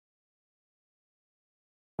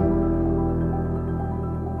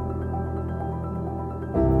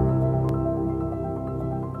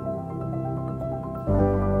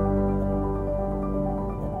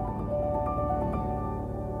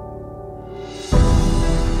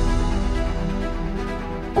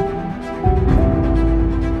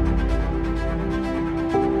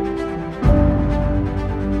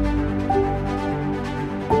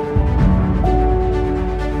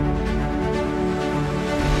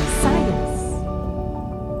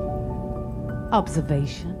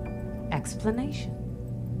observation, explanation.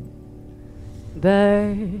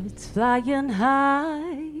 Birds flying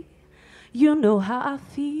high, you know how I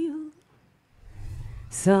feel.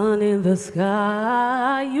 Sun in the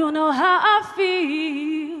sky, you know how I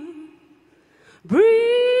feel.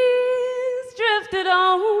 Breeze drifted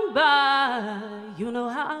on by, you know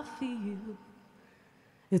how I feel.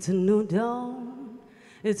 It's a new dawn,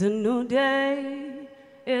 it's a new day,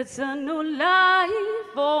 it's a new life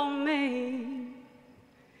for me.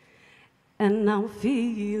 And I'm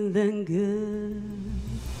feeling good.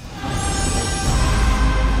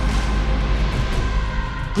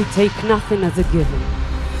 We take nothing as a given,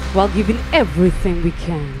 while giving everything we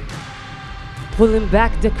can. Pulling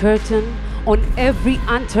back the curtain on every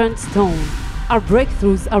unturned stone. Our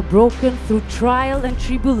breakthroughs are broken through trial and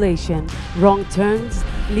tribulation, wrong turns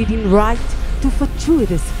leading right to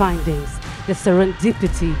fortuitous findings, the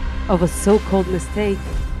serendipity of a so-called mistake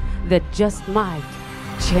that just might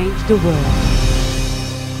change the world.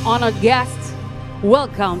 Honored guests,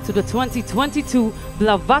 welcome to the 2022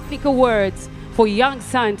 Blavatnik Awards for Young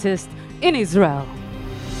Scientists in Israel.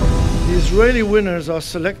 The Israeli winners are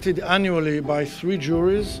selected annually by 3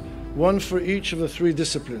 juries, one for each of the 3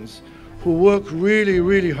 disciplines, who work really,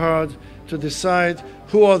 really hard to decide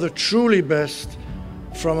who are the truly best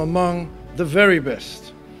from among the very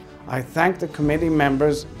best. I thank the committee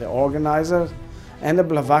members, the organizers, and the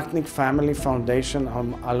Blavatnik Family Foundation,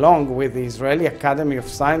 along with the Israeli Academy of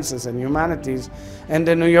Sciences and Humanities and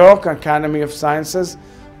the New York Academy of Sciences,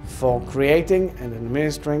 for creating and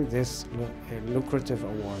administering this lucrative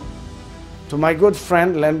award. To my good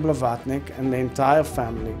friend Len Blavatnik and the entire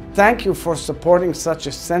family, thank you for supporting such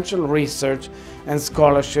essential research and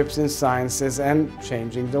scholarships in sciences and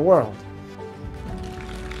changing the world.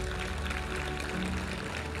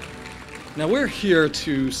 Now we're here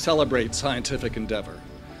to celebrate scientific endeavor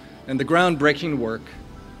and the groundbreaking work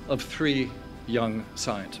of 3 young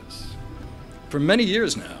scientists. For many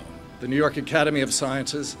years now, the New York Academy of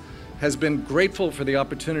Sciences has been grateful for the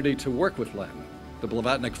opportunity to work with Len, the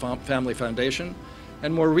Blavatnik Family Foundation,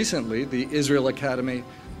 and more recently, the Israel Academy,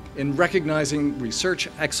 in recognizing research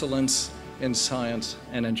excellence in science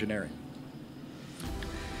and engineering.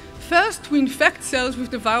 First, we infect cells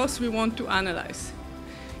with the virus we want to analyze.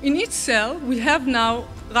 In each cell, we have now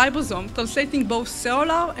ribosome translating both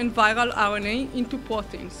cellular and viral RNA into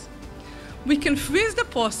proteins. We can freeze the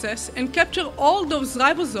process and capture all those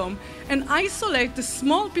ribosomes and isolate the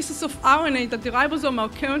small pieces of RNA that the ribosomes are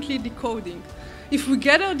currently decoding. If we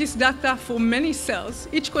gather this data for many cells,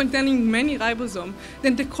 each containing many ribosomes,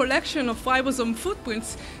 then the collection of ribosome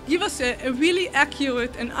footprints give us a really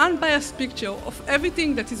accurate and unbiased picture of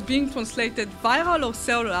everything that is being translated viral or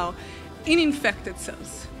cellular in infected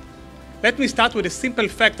cells. Let me start with a simple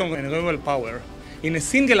fact on renewable power. In a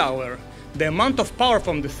single hour, the amount of power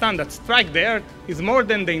from the sun that strikes the Earth is more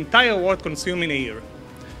than the entire world consumes in a year.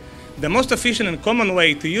 The most efficient and common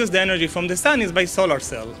way to use the energy from the sun is by solar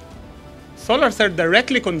cell. Solar cells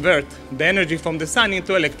directly convert the energy from the sun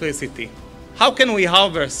into electricity. How can we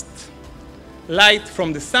harvest light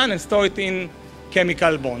from the sun and store it in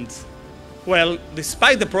chemical bonds? Well,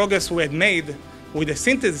 despite the progress we had made with the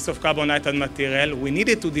synthesis of carbonated material, we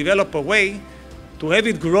needed to develop a way to have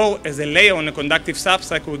it grow as a layer on a conductive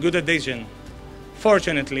substrate with good adhesion.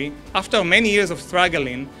 Fortunately, after many years of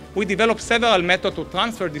struggling, we developed several methods to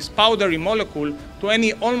transfer this powdery molecule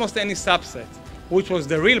to almost any substrate, which was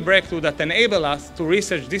the real breakthrough that enabled us to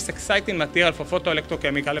research this exciting material for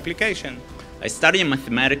photoelectrochemical application. I study a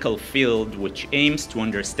mathematical field which aims to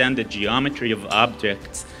understand the geometry of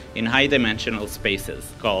objects in high-dimensional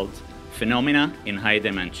spaces, called phenomena in high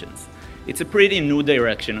dimensions. It's a pretty new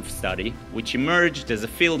direction of study, which emerged as a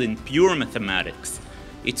field in pure mathematics.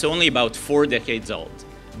 It's only about 4 decades old.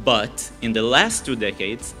 But in the last 2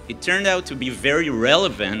 decades, it turned out to be very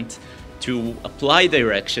relevant to applied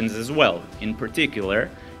directions as well. In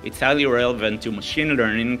particular, it's highly relevant to machine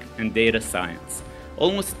learning and data science.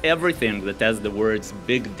 Almost everything that has the words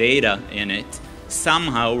big data in it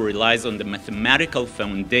somehow relies on the mathematical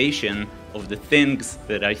foundation of the things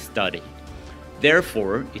that I study.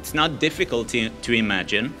 Therefore, it's not difficult to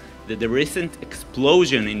imagine that the recent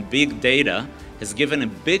explosion in big data has given a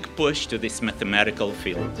big push to this mathematical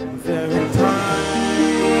field. There are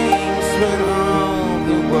times when all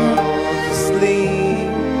the world is asleep,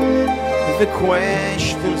 the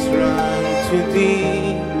questions run too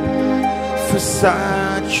deep for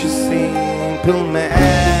such a simple man.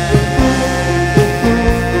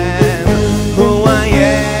 Who I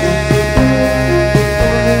am.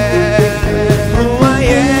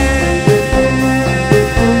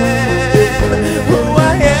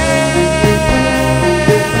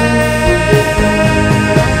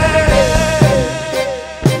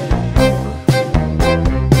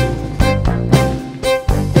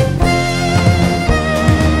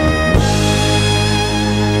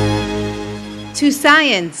 to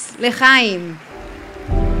science, lechaim.